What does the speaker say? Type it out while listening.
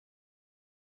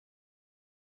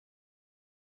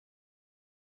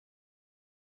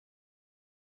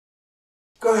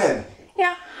Go ahead.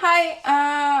 Yeah, hi,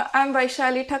 I'm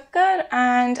Vaishali Thakkar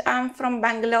and I'm from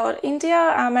Bangalore, India.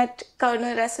 I'm at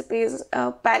Kernel Recipes,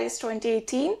 Paris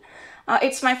 2018.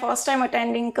 It's my first time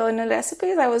attending Kernel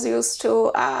Recipes. I was used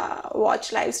to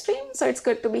watch live stream, so it's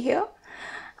good to be here.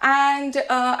 And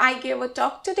I gave a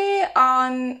talk today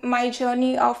on my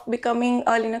journey of becoming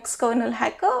a Linux kernel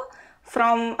hacker,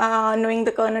 from knowing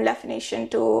the kernel definition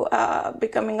to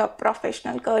becoming a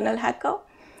professional kernel hacker.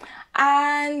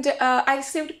 And I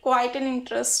received quite an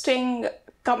interesting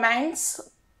comments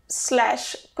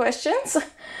 / questions.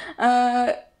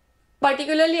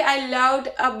 Particularly, I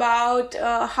loved about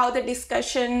how the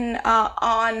discussion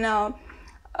on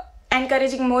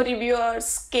encouraging more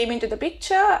reviewers came into the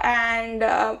picture, and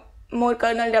more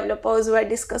kernel developers were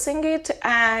discussing it,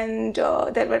 and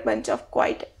there were a bunch of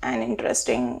quite an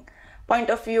interesting point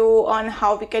of view on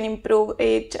how we can improve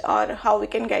it, or how we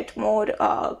can get more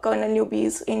kernel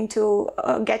newbies into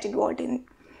get involved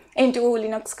into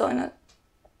Linux kernel.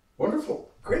 Wonderful,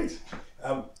 great.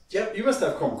 Yeah, you must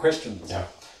have some questions. Yeah,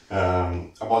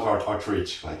 about our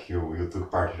outreach, like you took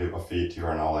part of it. You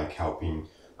are now like helping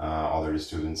other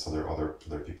students, other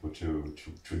people to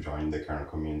join the kernel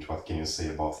community. What can you say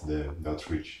about the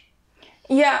outreach?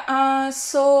 Yeah,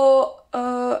 so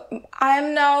I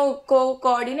am now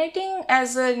co-coordinating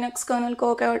as a Linux kernel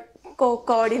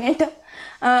co-coordinator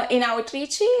in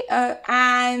Outreachy,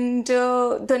 and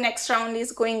the next round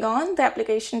is going on. The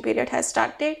application period has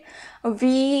started.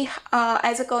 We,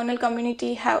 as a kernel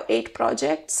community, have 8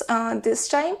 projects this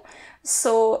time.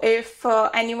 So if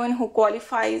anyone who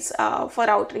qualifies for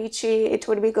Outreachy, it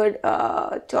would be good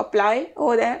to apply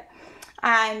over there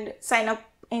and sign up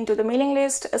into the mailing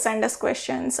list, send us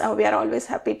questions. We are always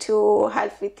happy to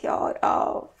help with your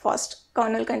first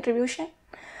kernel contribution.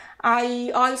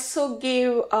 I also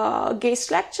give guest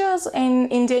lectures in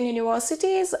Indian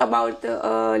universities about the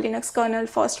Linux kernel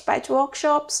first patch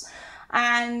workshops,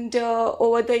 and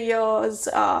over the years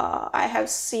I have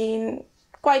seen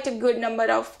quite a good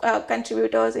number of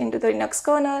contributors into the Linux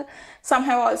kernel. Some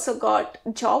have also got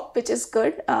job, which is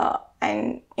good,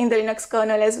 and in the Linux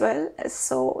kernel as well.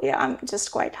 So yeah, I'm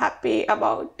just quite happy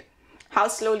about how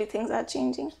slowly things are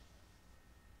changing.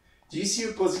 Do you see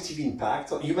a positive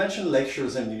impact? You mentioned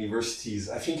lectures and universities.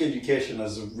 I think education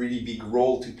has a really big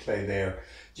role to play there.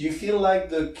 Do you feel like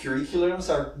the curriculums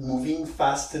are moving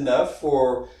fast enough,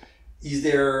 or is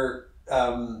there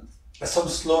some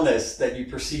slowness that you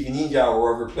perceive in India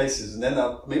or other places? And then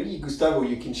maybe, Gustavo,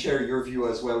 you can share your view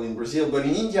as well in Brazil, but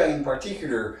in India in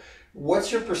particular,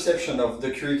 what's your perception of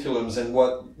the curriculums and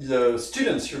what the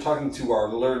students you're talking to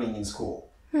are learning in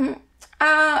school?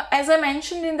 As I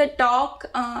mentioned in the talk,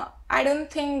 I don't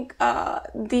think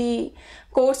the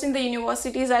course in the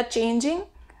universities are changing.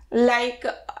 Like,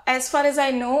 as far as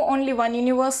I know, only one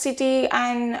university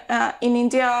and in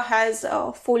India has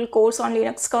a full course on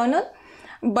Linux kernel.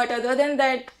 But other than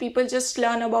that, people just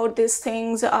learn about these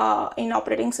things in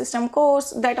operating system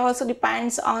course. That also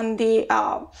depends on the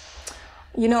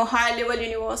higher level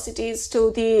universities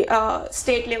to the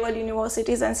state level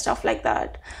universities and stuff like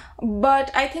that.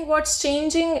 But I think what's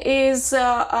changing is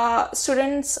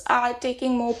students are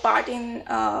taking more part in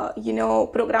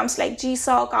programs like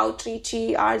GSOC,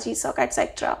 Outreachy, RGSOC,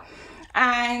 etc.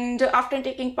 And after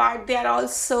taking part, they are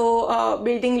also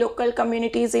building local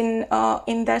communities in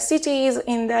their cities,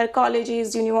 in their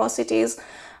colleges, universities,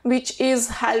 which is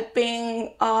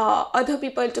helping other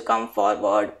people to come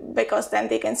forward, because then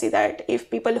they can see that if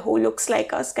people who looks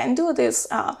like us can do this,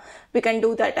 we can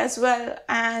do that as well.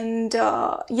 And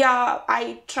yeah,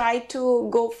 I try to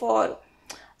go for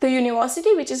the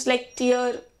university, which is like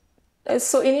tier.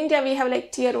 So in India, we have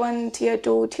like tier 1, tier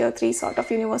 2, tier 3 sort of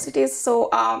universities. So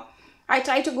I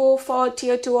try to go for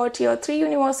tier 2 or tier 3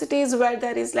 universities where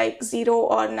there is like zero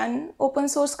or none open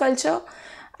source culture,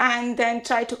 and then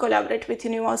try to collaborate with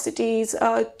universities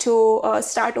to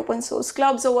start open source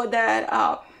clubs over there,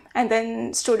 and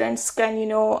then students can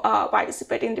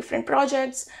participate in different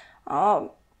projects.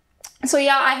 So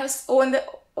yeah, I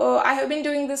have been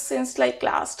doing this since like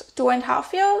last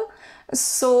 2.5 years.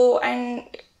 So, and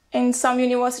in some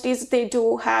universities they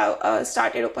do have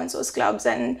started open source clubs,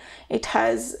 and it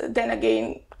has then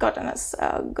again gotten us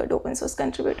good open source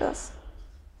contributors.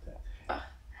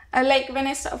 Like when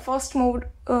I first moved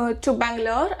to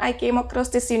Bangalore, I came across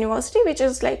this university, which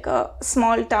is like a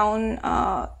small town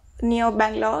near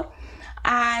Bangalore.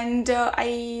 And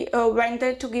I went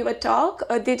there to give a talk.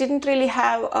 They didn't really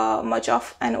have much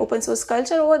of an open source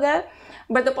culture over there.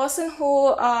 But the person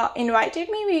who invited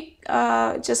me, we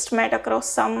just met across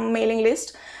some mailing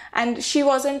list. And she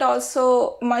wasn't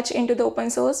also much into the open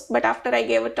source. But after I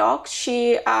gave a talk,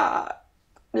 she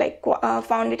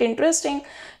found it interesting.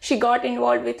 She got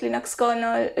involved with Linux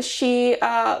kernel. She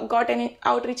got an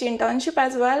outreach internship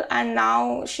as well, and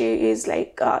now she is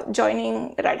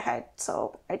joining Red Hat.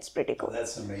 So it's pretty cool. Oh,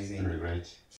 that's amazing. Very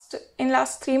great. In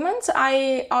last 3 months,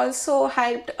 I also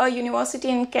helped a university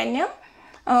in Kenya,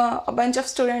 a bunch of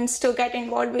students to get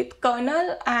involved with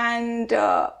kernel, and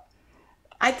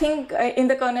I think in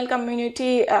the kernel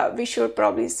community, we should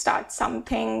probably start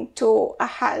something to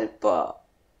help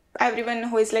everyone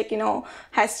who is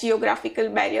has geographical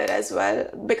barrier as well,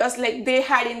 because they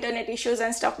had internet issues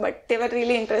and stuff, but they were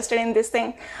really interested in this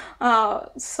thing.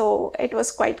 So it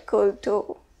was quite cool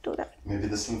to do that. Maybe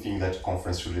the same thing that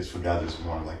conference should gather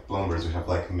more like plumbers. We have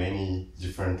many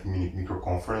different micro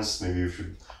conference. Maybe you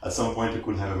should, at some point, you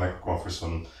could have a micro conference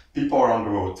on people around the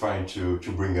world trying to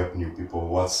bring up new people.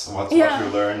 What we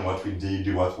learn, what we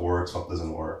did, what works, what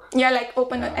doesn't work. Yeah,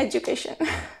 open education.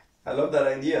 I love that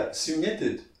idea.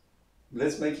 Submitted.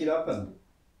 Let's make it happen.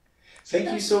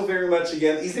 Thank you so very much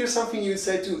again. Is there something you'd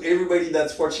say to everybody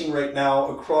that's watching right now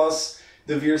across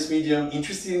the various medium,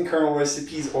 interested in kernel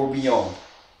recipes or beyond?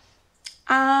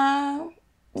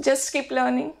 Just keep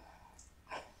learning.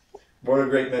 What a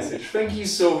great message. Thank you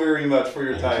so very much for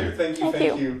your time. Thank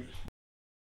you.